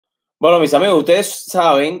Bueno, mis amigos, ustedes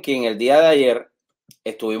saben que en el día de ayer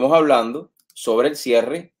estuvimos hablando sobre el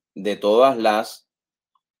cierre de todas las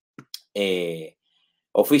eh,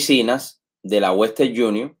 oficinas de la Western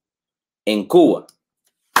Union en Cuba.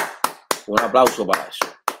 Un aplauso para eso.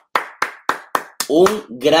 Un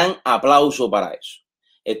gran aplauso para eso.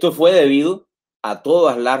 Esto fue debido a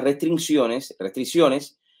todas las restricciones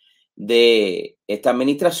de esta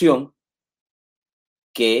administración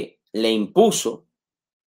que le impuso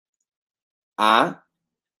a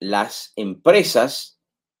las empresas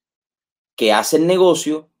que hacen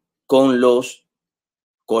negocio con los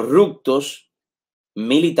corruptos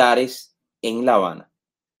militares en La Habana.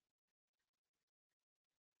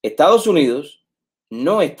 Estados Unidos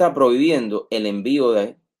no está prohibiendo el envío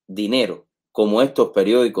de dinero, como estos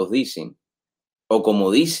periódicos dicen, o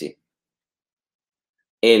como dice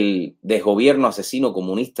el desgobierno asesino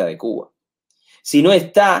comunista de Cuba, sino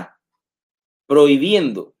está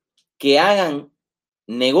prohibiendo que hagan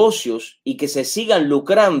negocios y que se sigan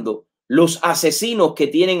lucrando los asesinos que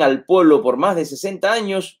tienen al pueblo por más de 60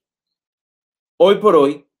 años, hoy por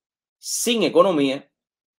hoy, sin economía,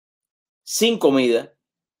 sin comida,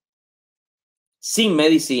 sin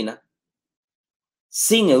medicina,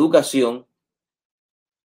 sin educación,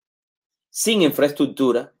 sin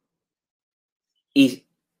infraestructura, y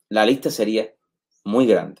la lista sería muy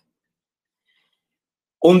grande.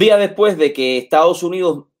 Un día después de que Estados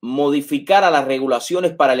Unidos modificara las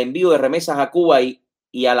regulaciones para el envío de remesas a Cuba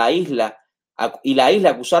y a la isla, y la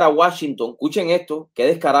isla acusara a Washington, escuchen esto, qué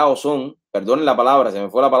descarados son, perdonen la palabra, se me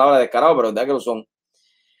fue la palabra descarado, pero verdad que lo son,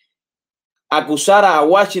 acusara a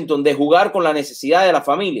Washington de jugar con la necesidad de la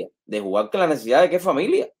familia. ¿De jugar con la necesidad de qué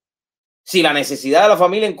familia? Si la necesidad de la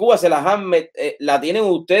familia en Cuba la tienen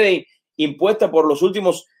ustedes impuesta por los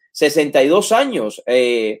últimos 62 años,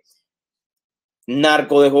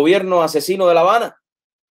 narco de gobierno asesino de La Habana.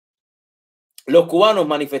 Los cubanos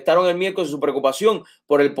manifestaron el miércoles su preocupación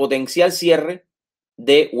por el potencial cierre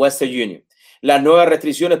de Western Union. Las nuevas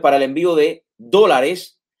restricciones para el envío de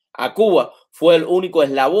dólares a Cuba fue el único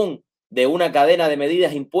eslabón de una cadena de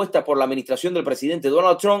medidas impuestas por la administración del presidente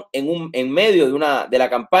Donald Trump en medio de la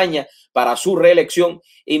campaña para su reelección,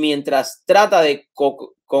 y mientras trata de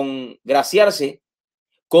congraciarse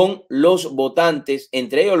con los votantes,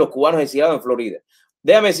 entre ellos los cubanos exiliados en Florida.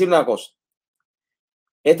 Déjame decir una cosa.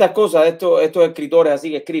 Estas cosas, estos escritores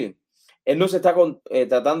así que escriben, él no se está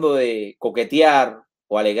tratando de coquetear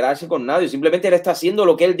o alegrarse con nadie, simplemente él está haciendo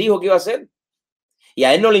lo que él dijo que iba a hacer. Y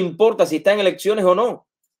a él no le importa si está en elecciones o no.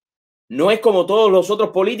 No es como todos los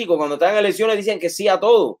otros políticos, cuando están en elecciones dicen que sí a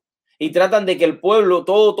todo y tratan de que el pueblo,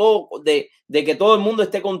 de que todo el mundo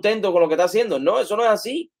esté contento con lo que está haciendo. No, eso no es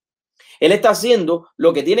así. Él está haciendo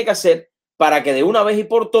lo que tiene que hacer para que de una vez y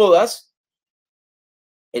por todas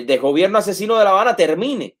el desgobierno asesino de La Habana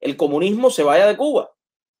termine, el comunismo se vaya de Cuba.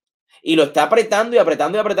 Y lo está apretando y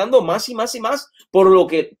apretando y apretando más y más y más,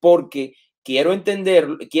 porque quiero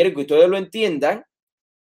que ustedes lo entiendan.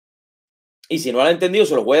 Y si no lo han entendido,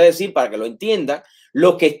 se los voy a decir para que lo entiendan.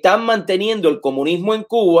 Los que están manteniendo el comunismo en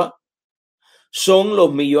Cuba son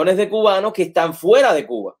los millones de cubanos que están fuera de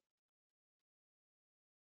Cuba.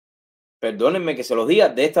 Perdónenme que se los diga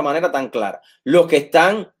de esta manera tan clara. Los que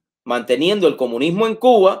están manteniendo el comunismo en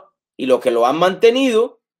Cuba y los que lo han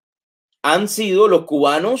mantenido han sido los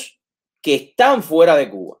cubanos que están fuera de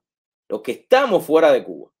Cuba. Los que estamos fuera de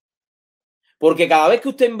Cuba. Porque cada vez que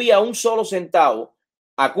usted envía un solo centavo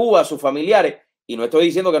a Cuba, a sus familiares, y no estoy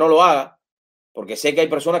diciendo que no lo haga, porque sé que hay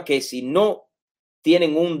personas que si no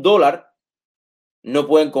tienen $1 no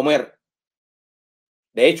pueden comer.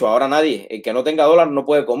 De hecho, ahora nadie, el que no tenga dólar no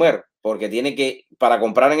puede comer, porque tiene que, para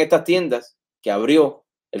comprar en estas tiendas que abrió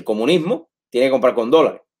el comunismo, tiene que comprar con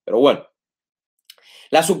dólares. Pero bueno,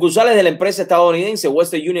 las sucursales de la empresa estadounidense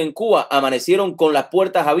Western Union en Cuba amanecieron con las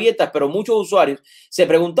puertas abiertas, pero muchos usuarios se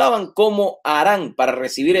preguntaban cómo harán para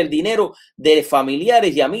recibir el dinero de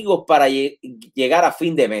familiares y amigos para llegar a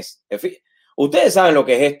fin de mes. En fin, ustedes saben lo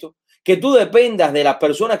que es esto, que tú dependas de las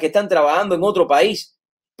personas que están trabajando en otro país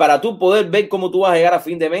para tú poder ver cómo tú vas a llegar a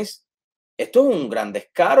fin de mes. Esto es un gran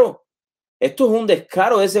descaro. Esto es un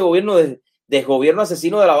descaro de ese gobierno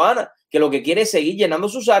asesino de La Habana, que lo que quiere es seguir llenando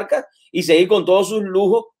sus arcas y seguir con todos sus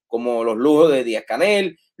lujos, como los lujos de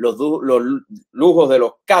Díaz-Canel, los lujos de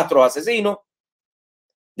los Castro asesinos,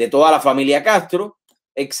 de toda la familia Castro,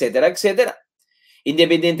 etcétera, etcétera.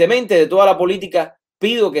 Independientemente de toda la política,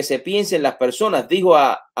 pido que se piense en las personas, dijo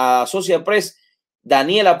a Social Press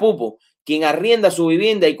Daniela Pupo, quien arrienda su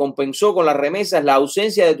vivienda y compensó con las remesas la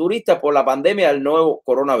ausencia de turistas por la pandemia del nuevo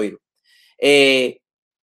coronavirus.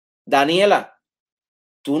 Daniela,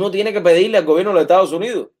 tú no tienes que pedirle al gobierno de los Estados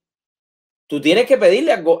Unidos. tú tienes que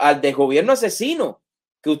pedirle al desgobierno asesino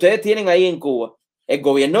que ustedes tienen ahí en Cuba. El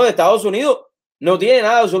gobierno de Estados Unidos no tiene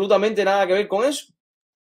nada, absolutamente nada que ver con eso.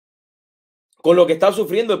 Con lo que está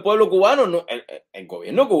sufriendo el pueblo cubano. No, el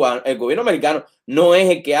gobierno cubano, el gobierno americano no es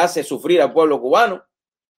el que hace sufrir al pueblo cubano.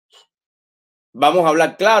 Vamos a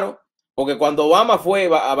hablar claro, porque cuando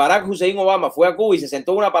Barack Hussein Obama fue a Cuba y se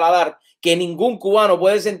sentó en una paladar que ningún cubano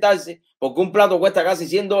puede sentarse porque un plato cuesta casi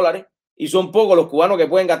 $100 y son pocos los cubanos que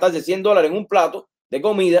pueden gastarse $100 en un plato de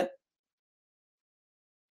comida.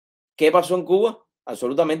 ¿Qué pasó en Cuba?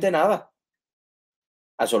 Absolutamente nada.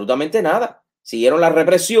 Absolutamente nada. Siguieron las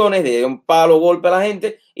represiones, le dieron palo, golpe a la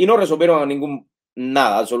gente y no resolvieron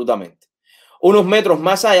nada, absolutamente. Unos metros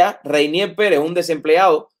más allá, Reinier Pérez, un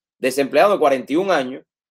desempleado de 41 años,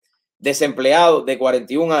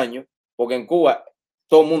 porque en Cuba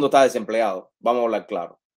todo el mundo está desempleado, vamos a hablar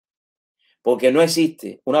claro. Porque no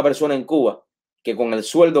existe una persona en Cuba que con el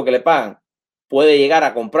sueldo que le pagan puede llegar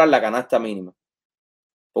a comprar la canasta mínima,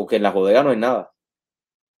 porque en las bodegas no hay nada.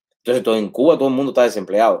 Entonces, en Cuba todo el mundo está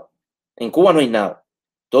desempleado. En Cuba no hay nada.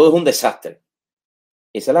 Todo es un desastre.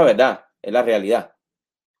 Esa es la verdad, es la realidad.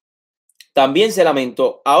 También se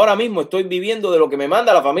lamentó: ahora mismo estoy viviendo de lo que me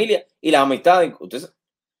manda la familia y las amistades. Ustedes,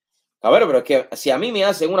 a ver, pero es que si a mí me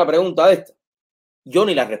hacen una pregunta de esta, yo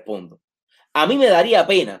ni la respondo. A mí me daría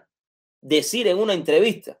pena decir en una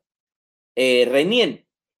entrevista, Reinier,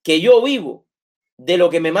 que yo vivo de lo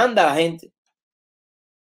que me manda la gente.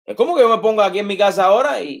 Es como que yo me ponga aquí en mi casa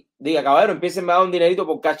ahora y diga: caballero, empiecen a dar un dinerito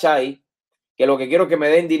por cachai, que lo que quiero es que me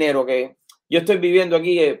den dinero, que yo estoy viviendo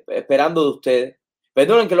aquí esperando de ustedes.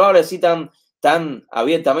 Perdonen que lo hable así tan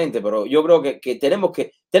abiertamente, pero yo creo que tenemos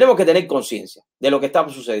que tener conciencia de lo que está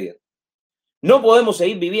sucediendo. No podemos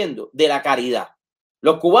seguir viviendo de la caridad.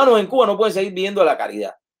 Los cubanos en Cuba no pueden seguir viviendo de la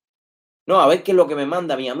caridad. No, a ver qué es lo que me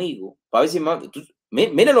manda mi amigo. Para ver si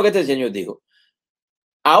miren lo que este señor dijo.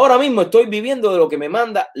 Ahora mismo estoy viviendo de lo que me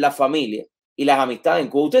manda la familia y las amistades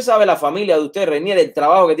en Cuba. Usted sabe, la familia de usted, Reinier, el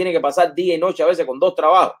trabajo que tiene que pasar día y noche, a veces con 2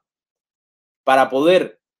 trabajos, para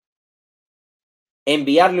poder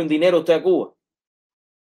enviarle un dinero a usted a Cuba.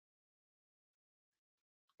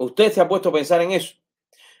 Usted se ha puesto a pensar en eso.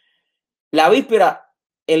 La víspera,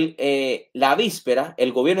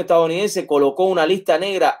 el gobierno estadounidense colocó una lista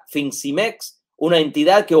negra FinCimex, una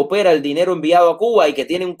entidad que opera el dinero enviado a Cuba y que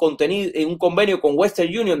tiene un convenio con Western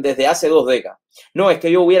Union desde hace 2 décadas. No es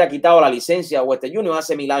que yo hubiera quitado la licencia a Western Union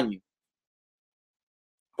hace 1000 años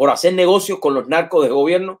por hacer negocios con los narcos del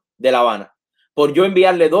gobierno de La Habana, por yo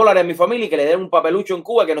enviarle dólares a mi familia y que le den un papelucho en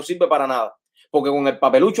Cuba que no sirve para nada, porque con el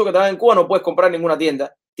papelucho que te dan en Cuba no puedes comprar ninguna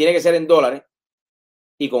tienda, tiene que ser en dólares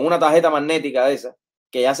y con una tarjeta magnética de esa,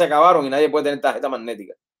 que ya se acabaron y nadie puede tener tarjeta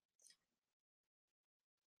magnética.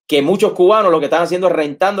 Que muchos cubanos lo que están haciendo es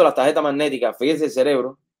rentando las tarjetas magnéticas. Fíjense el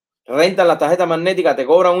cerebro. Rentan las tarjetas magnéticas, te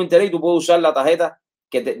cobran un interés y tú puedes usar la tarjeta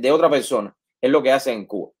de otra persona. Es lo que hacen en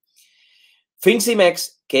Cuba.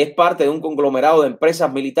 FinCimex, que es parte de un conglomerado de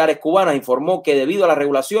empresas militares cubanas, informó que debido a las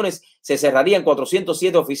regulaciones se cerrarían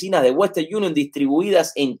 407 oficinas de Western Union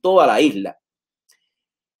distribuidas en toda la isla.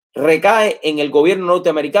 Recae en el gobierno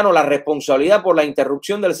norteamericano la responsabilidad por la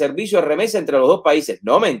interrupción del servicio de remesa entre los 2 países.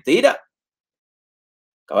 No, mentira.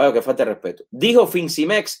 Caballo, que falta de respeto. Dijo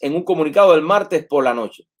FinCimex en un comunicado del martes por la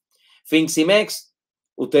noche. FinCimex,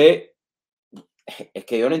 usted, es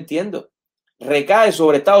que yo no entiendo. Recae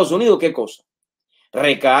sobre Estados Unidos, ¿qué cosa?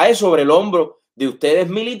 Recae sobre el hombro de ustedes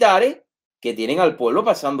militares que tienen al pueblo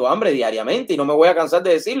pasando hambre diariamente, y no me voy a cansar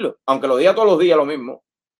de decirlo, aunque lo diga todos los días lo mismo.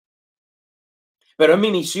 Pero es mi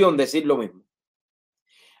misión decir lo mismo.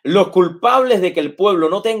 Los culpables de que el pueblo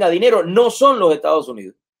no tenga dinero no son los Estados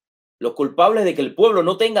Unidos. Los culpables de que el pueblo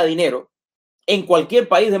no tenga dinero en cualquier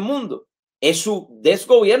país del mundo es su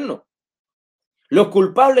desgobierno. Los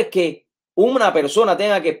culpables que una persona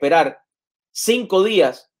tenga que esperar 5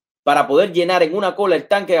 días para poder llenar en una cola el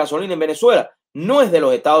tanque de gasolina en Venezuela no es de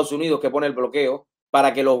los Estados Unidos, que pone el bloqueo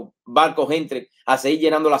para que los barcos entren a seguir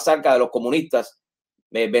llenando las arcas de los comunistas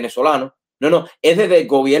venezolanos. No, es desde el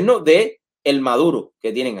gobierno de el Maduro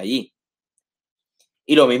que tienen allí.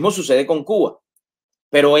 Y lo mismo sucede con Cuba.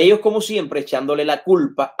 Pero ellos, como siempre, echándole la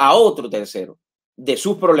culpa a otro tercero de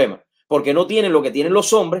sus problemas, porque no tienen lo que tienen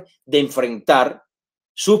los hombres de enfrentar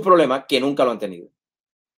sus problemas, que nunca lo han tenido.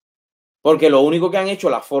 Porque lo único que han hecho,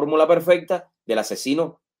 la fórmula perfecta del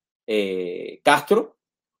asesino Castro,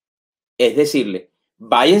 es decirle: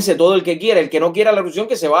 váyanse todo el que quiera, el que no quiera la revolución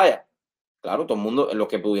que se vaya. Claro, todo el mundo, los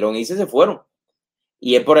que pudieron irse, se fueron.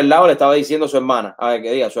 Y él por el lado le estaba diciendo a su hermana, a ver,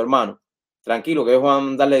 que diga a su hermano: tranquilo, que ellos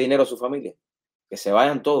van a darle dinero a su familia, que se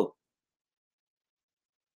vayan todos.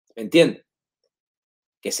 ¿Me entiendes?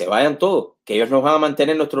 que se vayan todos, que ellos nos van a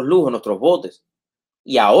mantener nuestros lujos, nuestros botes.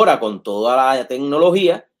 Y ahora con toda la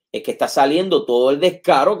tecnología es que está saliendo todo el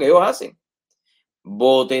descaro que ellos hacen.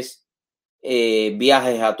 Botes,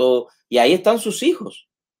 viajes a todo. Y ahí están sus hijos,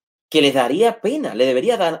 que les daría pena, le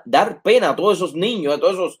debería dar pena a todos esos niños, a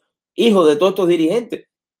todos esos hijos de todos estos dirigentes.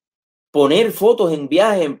 Poner fotos en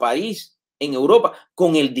viajes en París, en Europa,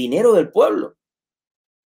 con el dinero del pueblo.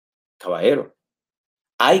 Caballero,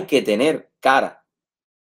 hay que tener cara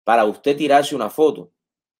para usted tirarse una foto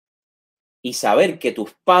y saber que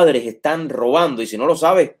tus padres están robando. Y si no lo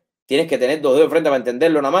sabes, tienes que tener dos dedos de frente para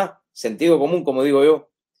entenderlo nada más. Sentido común, como digo yo.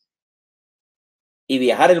 Y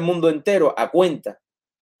viajar el mundo entero a cuenta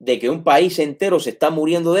de que un país entero se está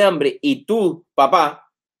muriendo de hambre y tú,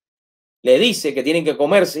 papá, le dice que tienen que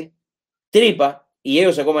comerse tripa y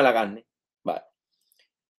ellos se comen la carne. Vale.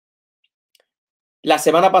 La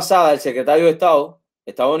semana pasada, el secretario de Estado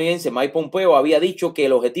estadounidense Mike Pompeo había dicho que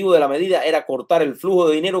el objetivo de la medida era cortar el flujo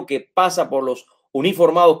de dinero que pasa por los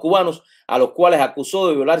uniformados cubanos, a los cuales acusó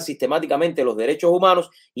de violar sistemáticamente los derechos humanos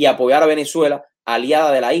y apoyar a Venezuela,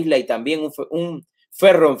 aliada de la isla, y también un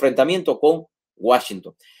férreo enfrentamiento con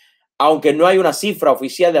Washington. Aunque no hay una cifra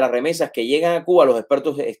oficial de las remesas que llegan a Cuba, los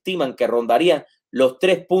expertos estiman que rondarían los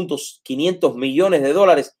 3.500 millones de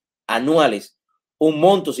dólares anuales, un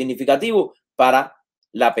monto significativo para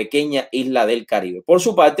la pequeña isla del Caribe. Por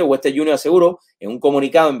su parte, Western Union aseguró en un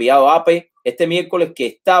comunicado enviado a AP este miércoles que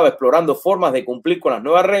estaba explorando formas de cumplir con las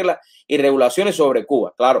nuevas reglas y regulaciones sobre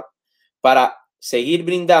Cuba, claro, para seguir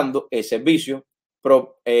brindando el servicio.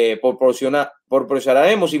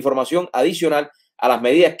 Proporcionaremos información adicional a las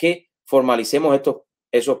medidas que formalicemos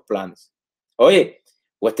esos planes. Oye,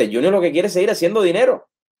 Western Union lo que quiere es seguir haciendo dinero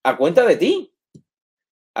a cuenta de ti,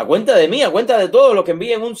 a cuenta de mí, a cuenta de todos los que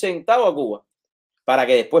envíen un centavo a Cuba, para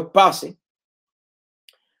que después pase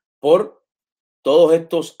por todos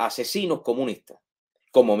estos asesinos comunistas.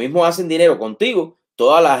 Como mismo hacen dinero contigo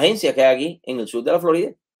todas las agencias que hay aquí en el sur de la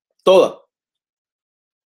Florida, todas,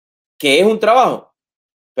 que es un trabajo,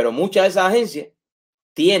 pero muchas de esas agencias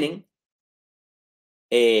tienen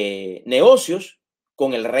negocios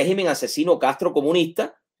con el régimen asesino Castro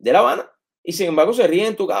comunista de La Habana y sin embargo se ríen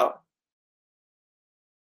en tu cara.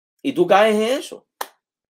 Y tú caes en eso.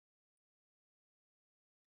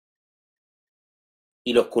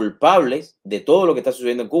 Y los culpables de todo lo que está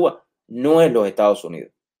sucediendo en Cuba no es los Estados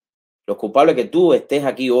Unidos. Los culpables que tú estés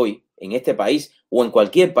aquí hoy, en este país o en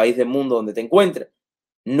cualquier país del mundo donde te encuentres,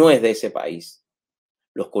 no es de ese país.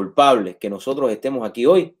 Los culpables que nosotros estemos aquí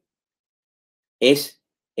hoy es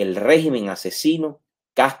el régimen asesino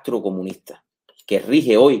Castro comunista que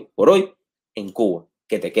rige hoy por hoy en Cuba.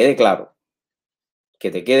 Que te quede claro. Que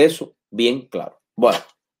te quede eso bien claro. Bueno.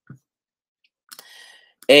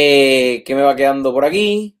 ¿Qué me va quedando por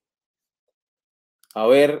aquí? A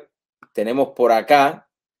ver, tenemos por acá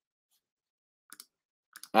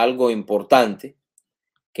algo importante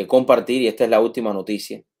que compartir y esta es la última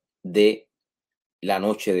noticia de la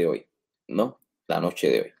noche de hoy, ¿no? La noche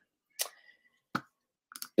de hoy.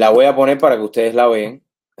 La voy a poner para que ustedes la vean.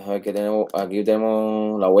 A ver qué tenemos. Aquí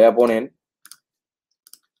tenemos, la voy a poner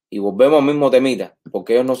y volvemos al mismo temita,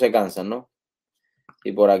 porque ellos no se cansan, ¿no?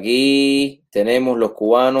 Y por aquí tenemos los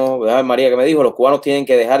cubanos, ¿verdad, María? Que me dijo, los cubanos tienen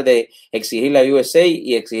que dejar de exigirle a USA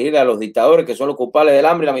y exigirle a los dictadores que son los culpables del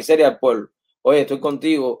hambre y la miseria del pueblo. Oye, estoy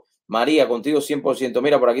contigo, María, contigo 100%.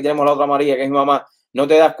 Mira, por aquí tenemos la otra María, que es mi mamá. ¿No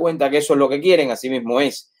te das cuenta que eso es lo que quieren? Así mismo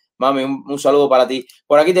es. Mami, un saludo para ti.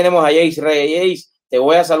 Por aquí tenemos a Jace Rey. Jace, te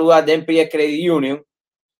voy a saludar de NPS Credit Union.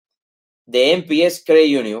 De NPS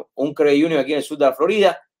Credit Union. Un Credit Union aquí en el sur de la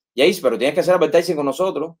Florida. Jace, pero tienes que hacer advertising con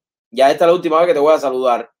nosotros. Ya esta es la última vez que te voy a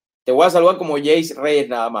saludar. Te voy a saludar como Jace Reyes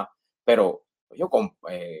nada más. Pero yo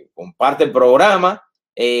comparte el programa,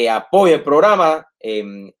 apoya el programa,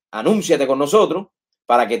 anúnciate con nosotros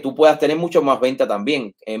para que tú puedas tener mucho más venta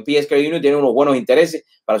también. NPS Credit Union tiene unos buenos intereses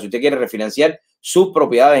para si usted quiere refinanciar sus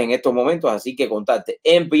propiedades en estos momentos. Así que contacte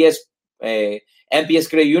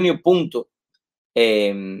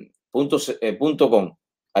npscreditunion.com.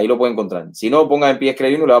 Ahí lo puede encontrar. Si no, ponga NPS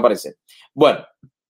Credit Union, le va a aparecer. Bueno,